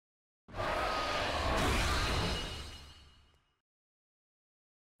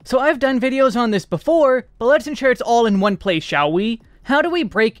So I've done videos on this before, but let's ensure it's all in one place, shall we? How do we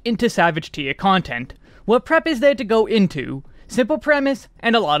break into Savage tier content? What prep is there to go into? Simple premise,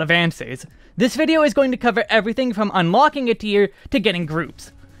 and a lot of answers. This video is going to cover everything from unlocking a tier to getting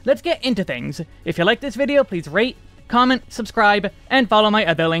groups. Let's get into things. If you like this video, please rate, comment, subscribe, and follow my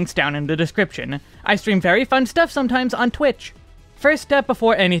other links down in the description. I stream very fun stuff sometimes on Twitch. First step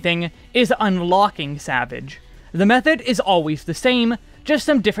before anything is unlocking Savage. The method is always the same, just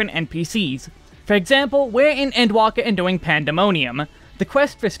some different NPCs. For example, we're in Endwalker and doing Pandemonium. The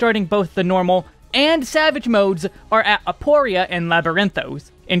quest for starting both the normal and Savage modes are at Aporia and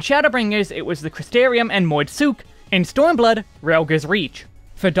Labyrinthos. In Shadowbringers, it was the Crystarium and Mordsuk. In Stormblood, Relga's Reach.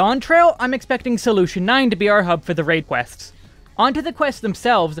 For Dawn Trail, I'm expecting Solution 9 to be our hub for the raid quests. Onto the quests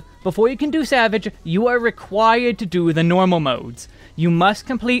themselves, before you can do Savage, you are required to do the normal modes. You must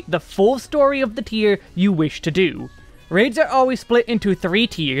complete the full story of the tier you wish to do. Raids are always split into 3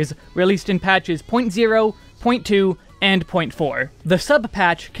 tiers, released in patches 0.0, 0.2, and 0.4. The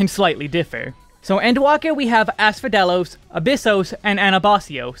sub-patch can slightly differ. So Endwalker we have Asphodelos, Abyssos, and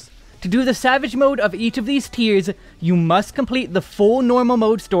Anabasios. To do the Savage mode of each of these tiers, you must complete the full normal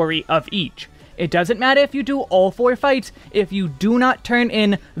mode story of each. It doesn't matter if you do all 4 fights if you do not turn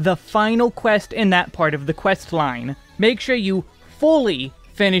in the final quest in that part of the quest line. Make sure you fully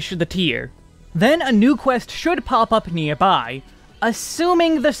finish the tier. Then a new quest should pop up nearby,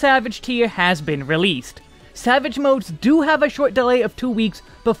 assuming the Savage tier has been released. Savage modes do have a short delay of 2 weeks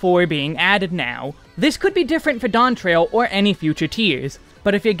before being added now. This could be different for Dawn Trail or any future tiers,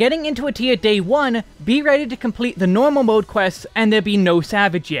 but if you're getting into a tier day 1, be ready to complete the normal mode quests and there be no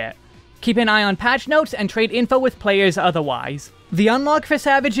Savage yet. Keep an eye on patch notes and trade info with players otherwise. The unlock for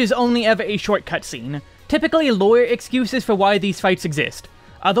Savage is only ever a short cutscene, typically lore excuses for why these fights exist.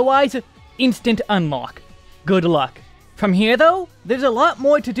 Otherwise, instant unlock. Good luck. From here though, there's a lot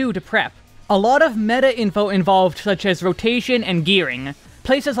more to do to prep. A lot of meta info involved such as rotation and gearing.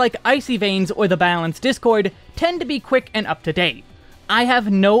 Places like Icy Veins or the Balance Discord tend to be quick and up to date. I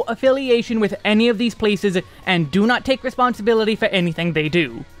have no affiliation with any of these places and do not take responsibility for anything they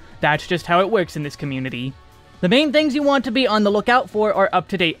do. That's just how it works in this community. The main things you want to be on the lookout for are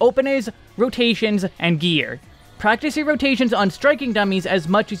up-to-date openers, rotations, and gear. Practice your rotations on striking dummies as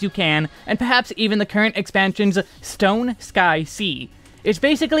much as you can, and perhaps even the current expansion's Stone, Sky, Sea. It's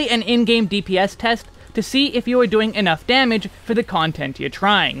basically an in-game DPS test to see if you are doing enough damage for the content you're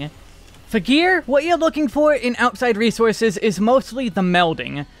trying. For gear, what you're looking for in outside resources is mostly the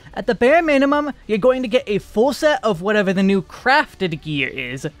melding. At the bare minimum, you're going to get a full set of whatever the new crafted gear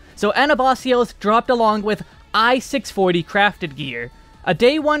is. So Anabasios dropped along with I-640 crafted gear. A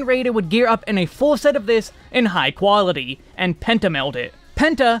day 1 raider would gear up in a full set of this in high quality, and pentameld it.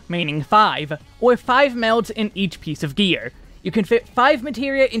 Penta meaning 5, or 5 melds in each piece of gear. You can fit 5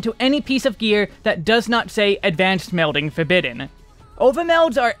 materia into any piece of gear that does not say Advanced Melding Forbidden.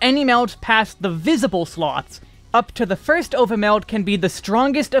 Overmelds are any melds past the visible slots. Up to the first overmeld can be the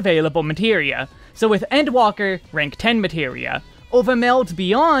strongest available materia, so with Endwalker, rank 10 materia. Overmelds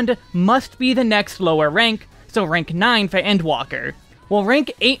beyond must be the next lower rank, so rank 9 for Endwalker. While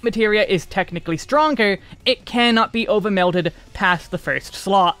rank 8 materia is technically stronger, it cannot be overmelded past the first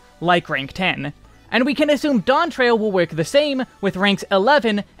slot, like rank 10. And we can assume Dawn Trail will work the same with ranks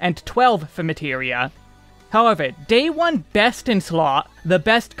 11 and 12 for materia. However, day 1 best in slot, the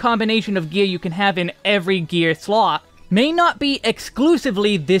best combination of gear you can have in every gear slot, may not be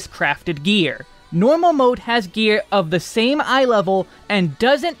exclusively this crafted gear. Normal mode has gear of the same eye level and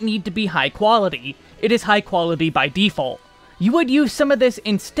doesn't need to be high quality. It is high quality by default. You would use some of this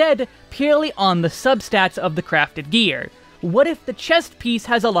instead purely on the substats of the crafted gear. What if the chest piece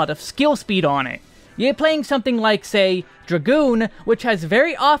has a lot of skill speed on it? You're playing something like, say, Dragoon, which has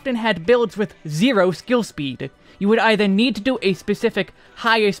very often had builds with 0 skill speed. You would either need to do a specific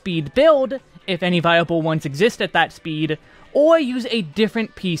higher speed build, if any viable ones exist at that speed, or use a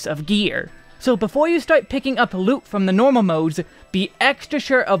different piece of gear. So before you start picking up loot from the normal modes, be extra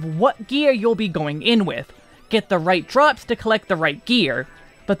sure of what gear you'll be going in with. Get the right drops to collect the right gear.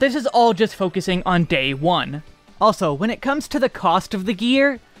 But this is all just focusing on day 1. Also, when it comes to the cost of the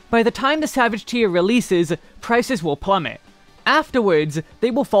gear, by the time the Savage tier releases, prices will plummet. Afterwards,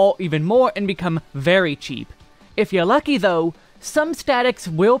 they will fall even more and become very cheap. If you're lucky though, some statics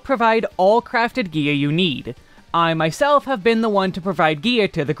will provide all crafted gear you need. I myself have been the one to provide gear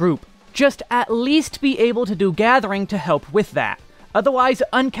to the group. Just at least be able to do gathering to help with that. Otherwise,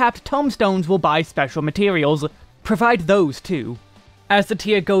 uncapped tomestones will buy special materials. Provide those too. As the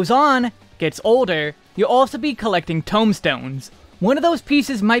tier goes on, gets older, you'll also be collecting tomestones. One of those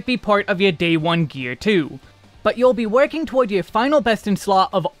pieces might be part of your day 1 gear too. but you'll be working toward your final best in slot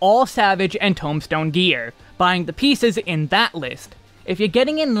of all Savage and Tombstone gear, buying the pieces in that list. If you're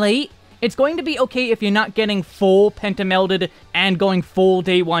getting in late, it's going to be okay if you're not getting full Pentamelded and going full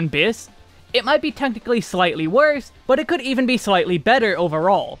Day 1 Bis. It might be technically slightly worse, but it could even be slightly better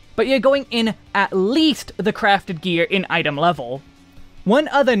overall. But you're going in at least the crafted gear in item level. One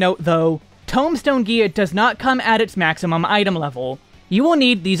other note though, Tombstone gear does not come at its maximum item level. You will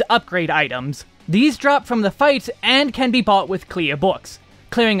need these upgrade items. These drop from the fights and can be bought with clear books.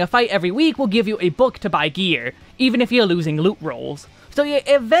 Clearing a fight every week will give you a book to buy gear, even if you're losing loot rolls, so you're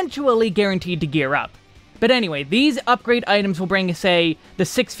eventually guaranteed to gear up. But anyway, these upgrade items will bring, say, the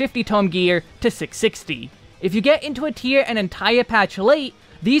 650 tome gear to 660. If you get into a tier an entire patch late,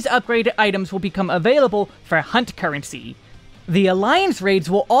 these upgraded items will become available for hunt currency. The Alliance raids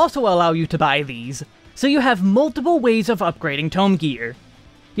will also allow you to buy these, so you have multiple ways of upgrading tome gear.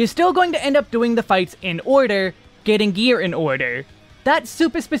 You're still going to end up doing the fights in order, getting gear in order. That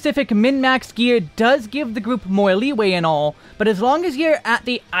super specific min-max gear does give the group more leeway and all, but as long as you're at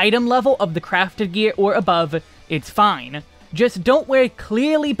the item level of the crafted gear or above, it's fine. Just don't wear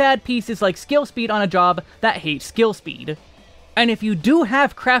clearly bad pieces like skill speed on a job that hates skill speed. And if you do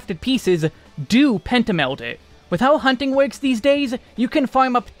have crafted pieces, do pentameld it. With how hunting works these days, you can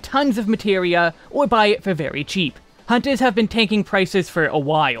farm up tons of materia or buy it for very cheap. Hunters have been tanking prices for a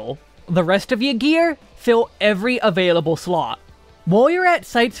while. The rest of your gear, fill every available slot. While you're at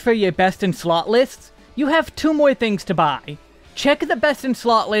sites for your best in slot lists, you have two more things to buy. Check the best in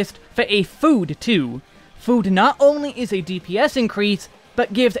slot list for a food too. Food not only is a DPS increase,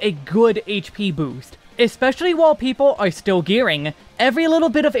 but gives a good HP boost. Especially while people are still gearing, every little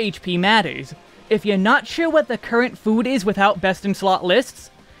bit of HP matters. If you're not sure what the current food is without best in slot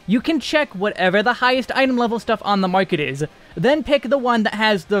lists, you can check whatever the highest item level stuff on the market is, then pick the one that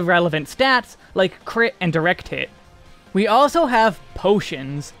has the relevant stats, like crit and direct hit. We also have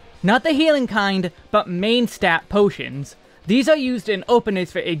potions. Not the healing kind, but main stat potions. These are used in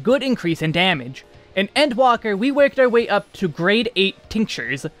openers for a good increase in damage. In Endwalker, we worked our way up to grade 8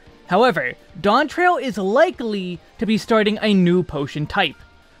 tinctures. However, Dawntrail is likely to be starting a new potion type.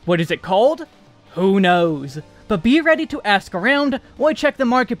 What is it called? Who knows? But be ready to ask around, or check the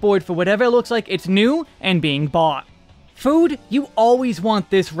market board for whatever looks like it's new and being bought. Food, you always want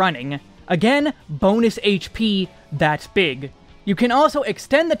this running. Again, bonus HP, that's big. You can also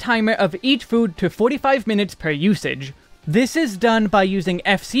extend the timer of each food to 45 minutes per usage. This is done by using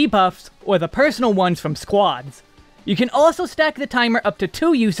FC buffs, or the personal ones from squads. You can also stack the timer up to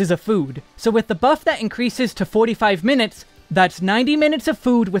 2 uses of food, so with the buff that increases to 45 minutes, that's 90 minutes of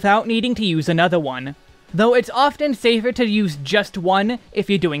food without needing to use another one. Though it's often safer to use just one if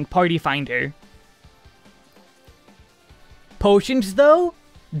you're doing Party Finder. Potions though?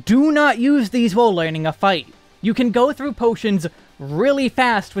 Do not use these while learning a fight. You can go through potions really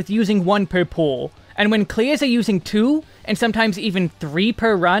fast with using 1 per pull, and when clears are using 2, and sometimes even 3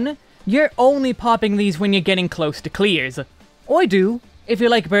 per run, you're only popping these when you're getting close to clears. Or do, if you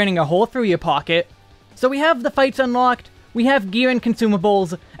like burning a hole through your pocket. So we have the fights unlocked, we have gear and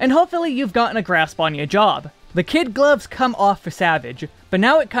consumables, and hopefully you've gotten a grasp on your job. The kid gloves come off for Savage, but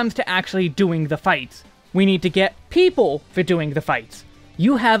now it comes to actually doing the fights. We need to get people for doing the fights.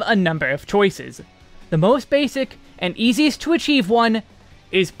 You have a number of choices. The most basic and easiest to achieve one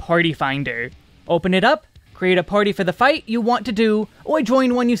is Party Finder. Open it up, create a party for the fight you want to do, or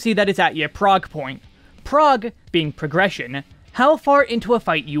join one you see that is at your prog point. Prog being progression, how far into a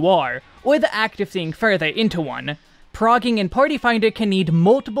fight you are, or the act of seeing further into one. Progging in Party Finder can need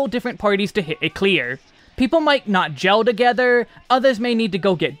multiple different parties to hit a clear. People might not gel together, others may need to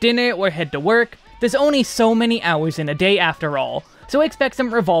go get dinner or head to work. There's only so many hours in a day after all, so expect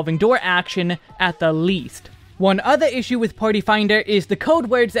some revolving door action at the least. One other issue with Party Finder is the code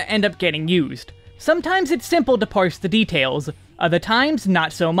words that end up getting used. Sometimes it's simple to parse the details, other times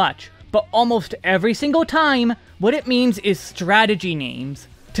not so much, but almost every single time, what it means is strategy names.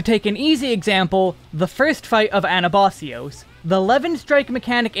 To take an easy example, the first fight of Anabasios. The 11 strike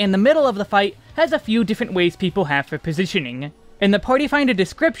mechanic in the middle of the fight has a few different ways people have for positioning. In the Party Finder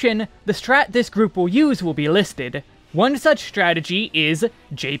description, the strat this group will use will be listed. One such strategy is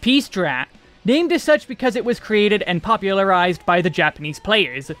JP Strat, named as such because it was created and popularized by the Japanese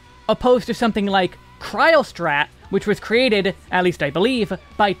players, opposed to something like Cryo Strat, which was created, at least I believe,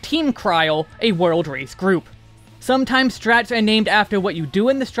 by Team Cryo, a world race group. Sometimes strats are named after what you do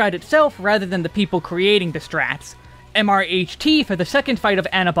in the strat itself rather than the people creating the strats. MRHT for the second fight of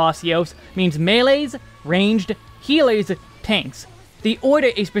Anabasios means melees, ranged, healers, tanks. The order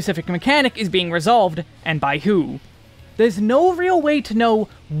a specific mechanic is being resolved, and by who. There's no real way to know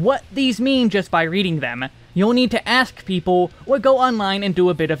what these mean just by reading them. You'll need to ask people or go online and do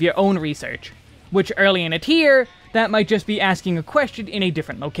a bit of your own research. Which early in a tier, that might just be asking a question in a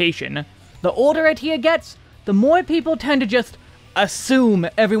different location. The older a tier gets, the more people tend to just assume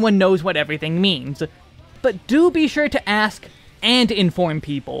everyone knows what everything means. But do be sure to ask and inform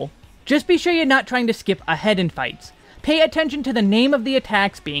people. Just be sure you're not trying to skip ahead in fights. Pay attention to the name of the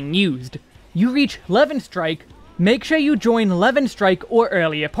attacks being used. You reach 11 Strike, make sure you join 11 Strike or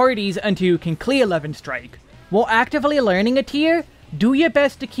earlier parties until you can clear 11 Strike. While actively learning a tier, do your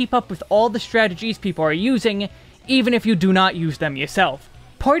best to keep up with all the strategies people are using, even if you do not use them yourself.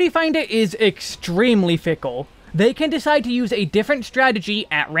 Party Finder is extremely fickle. They can decide to use a different strategy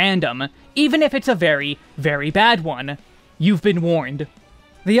at random, even if it's a very, very bad one. You've been warned.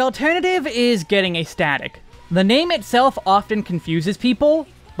 The alternative is getting a static. The name itself often confuses people,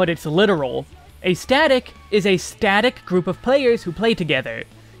 but it's literal. A static is a static group of players who play together.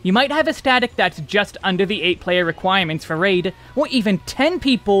 You might have a static that's just under the 8-player requirements for raid, or even 10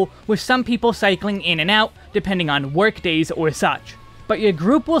 people, with some people cycling in and out, depending on work days or such. But your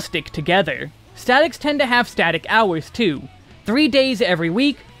group will stick together. Statics tend to have static hours too. 3 days every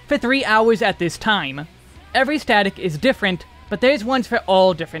week, for 3 hours at this time. Every static is different, but there's ones for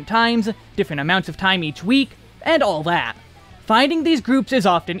all different times, different amounts of time each week, and all that. Finding these groups is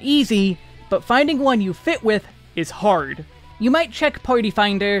often easy, but finding one you fit with is hard. You might check Party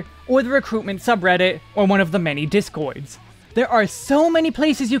Finder, or the recruitment subreddit, or one of the many discords. There are so many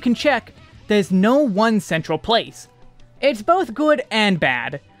places you can check, there's no one central place. It's both good and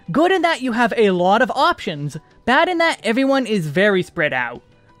bad. Good in that you have a lot of options, bad in that everyone is very spread out.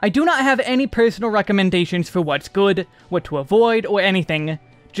 I do not have any personal recommendations for what's good, what to avoid, or anything.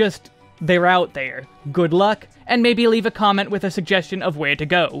 Just, they're out there. Good luck, and maybe leave a comment with a suggestion of where to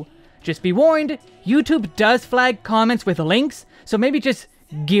go. Just be warned, YouTube does flag comments with links, so maybe just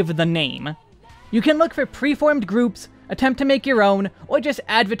give the name. You can look for preformed groups, attempt to make your own, or just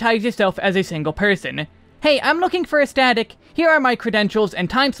advertise yourself as a single person. Hey, I'm looking for a static, here are my credentials and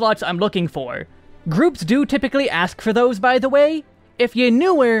time slots I'm looking for. Groups do typically ask for those, by the way. If you're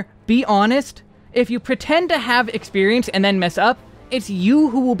newer, be honest. If you pretend to have experience and then mess up, it's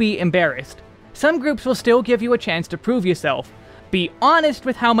you who will be embarrassed. Some groups will still give you a chance to prove yourself. Be honest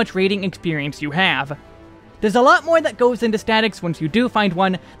with how much raiding experience you have. There's a lot more that goes into statics once you do find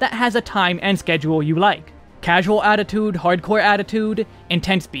one that has a time and schedule you like. Casual attitude, hardcore attitude,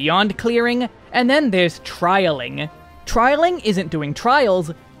 intense beyond clearing, and then there's trialing. Trialing isn't doing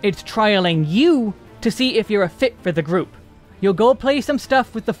trials, it's trialing you to see if you're a fit for the group. You'll go play some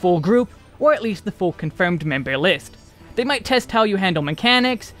stuff with the full group, or at least the full confirmed member list. They might test how you handle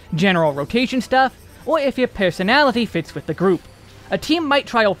mechanics, general rotation stuff, or if your personality fits with the group. A team might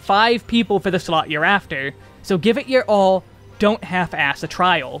trial 5 people for the slot you're after, so give it your all, don't half-ass a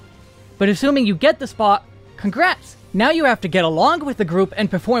trial. But assuming you get the spot, congrats! Now you have to get along with the group and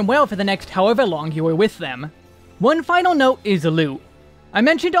perform well for the next however long you are with them. One final note is loot. I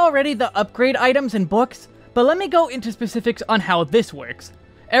mentioned already the upgrade items and books, but let me go into specifics on how this works.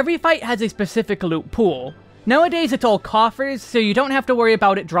 Every fight has a specific loot pool. Nowadays it's all coffers, so you don't have to worry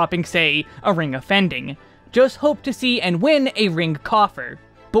about it dropping, say, a ring offending. Just hope to see and win a ring coffer.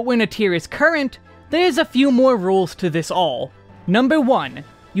 But when a tier is current, there's a few more rules to this all. Number 1,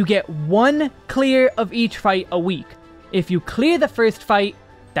 you get 1 clear of each fight a week. If you clear the first fight,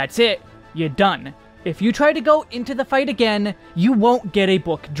 that's it, you're done. If you try to go into the fight again, you won't get a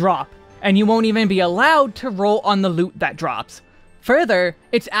book drop, and you won't even be allowed to roll on the loot that drops. Further,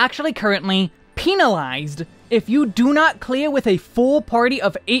 it's actually currently penalized. If you do not clear with a full party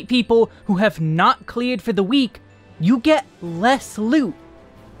of 8 people who have not cleared for the week, you get less loot.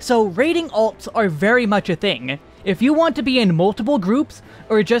 So raiding alts are very much a thing. If you want to be in multiple groups,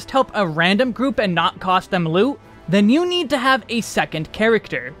 or just help a random group and not cost them loot, then you need to have a second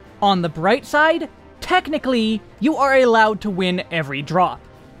character. On the bright side, technically, you are allowed to win every drop.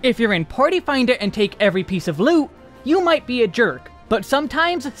 If you're in Party Finder and take every piece of loot, you might be a jerk, but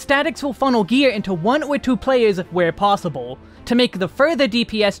sometimes statics will funnel gear into 1 or 2 players where possible, to make the further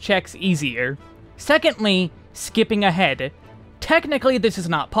DPS checks easier. Secondly, skipping ahead. Technically this is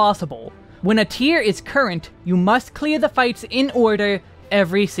not possible. When a tier is current, you must clear the fights in order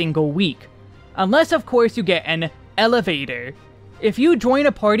every single week. Unless of course you get an elevator. If you join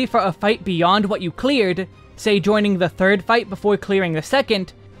a party for a fight beyond what you cleared, say joining the 3rd fight before clearing the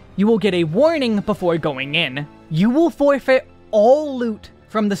 2nd, you will get a warning before going in. You will forfeit all loot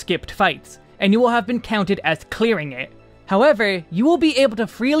from the skipped fights, and you will have been counted as clearing it. However, you will be able to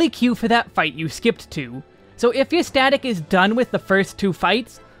freely queue for that fight you skipped to. So if your static is done with the first 2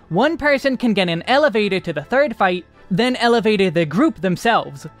 fights, one person can get an elevator to the 3rd fight, then elevated the group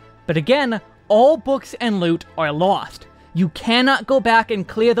themselves. But again, all books and loot are lost. You cannot go back and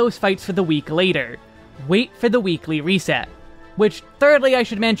clear those fights for the week later. Wait for the weekly reset. Which, thirdly, I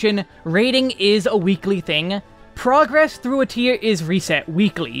should mention, raiding is a weekly thing. Progress through a tier is reset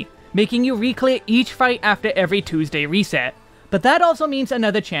weekly, making you re-clear each fight after every Tuesday reset. But that also means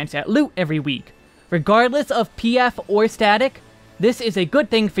another chance at loot every week. Regardless of PF or static, this is a good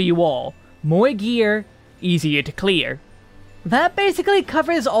thing for you all. More gear, easier to clear. That basically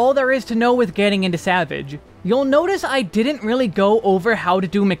covers all there is to know with getting into Savage. You'll notice I didn't really go over how to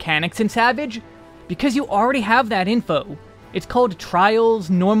do mechanics in Savage, because you already have that info. It's called Trials,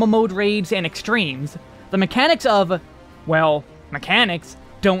 Normal Mode Raids, and Extremes. The mechanics of, well, mechanics,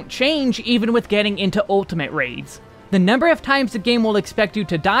 don't change even with getting into Ultimate Raids. The number of times the game will expect you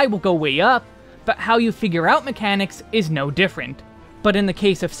to die will go way up, but how you figure out mechanics is no different. But in the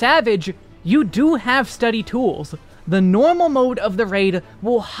case of Savage, you do have study tools. The normal mode of the raid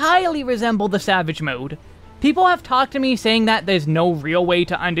will highly resemble the Savage mode. People have talked to me saying that there's no real way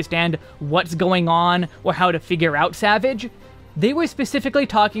to understand what's going on or how to figure out Savage. They were specifically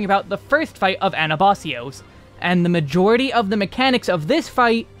talking about the first fight of Anabasios, and the majority of the mechanics of this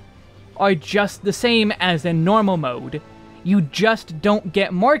fight are just the same as in normal mode. You just don't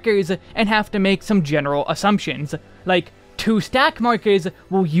get markers and have to make some general assumptions, like 2 stack markers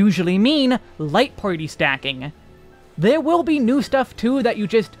will usually mean light party stacking. There will be new stuff too that you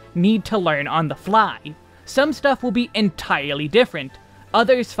just need to learn on the fly. Some stuff will be entirely different,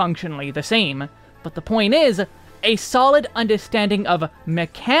 others functionally the same, but the point is, a solid understanding of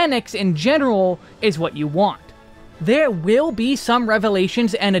mechanics in general is what you want. There will be some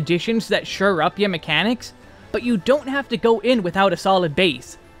revelations and additions that shore up your mechanics, but you don't have to go in without a solid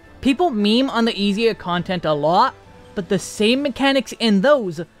base. People meme on the easier content a lot, but the same mechanics in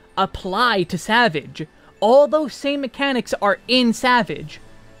those apply to Savage. All those same mechanics are in Savage.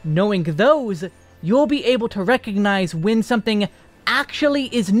 Knowing those, you'll be able to recognize when something actually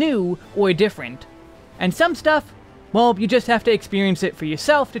is new or different. And some stuff, well, you just have to experience it for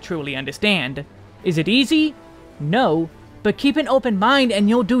yourself to truly understand. Is it easy? No, but keep an open mind and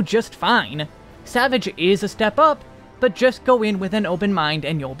you'll do just fine. Savage is a step up, but just go in with an open mind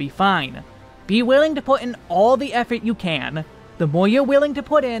and you'll be fine. Be willing to put in all the effort you can. The more you're willing to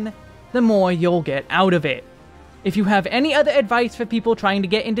put in, the more you'll get out of it. If you have any other advice for people trying to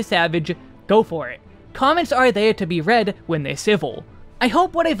get into Savage, go for it. Comments are there to be read when they're civil. I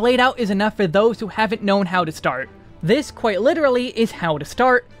hope what I've laid out is enough for those who haven't known how to start. This, quite literally, is how to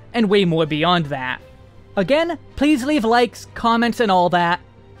start, and way more beyond that. Again, please leave likes, comments, and all that.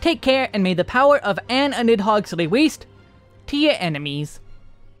 Take care, and may the power of Anne Nidhogg lay waste to your enemies.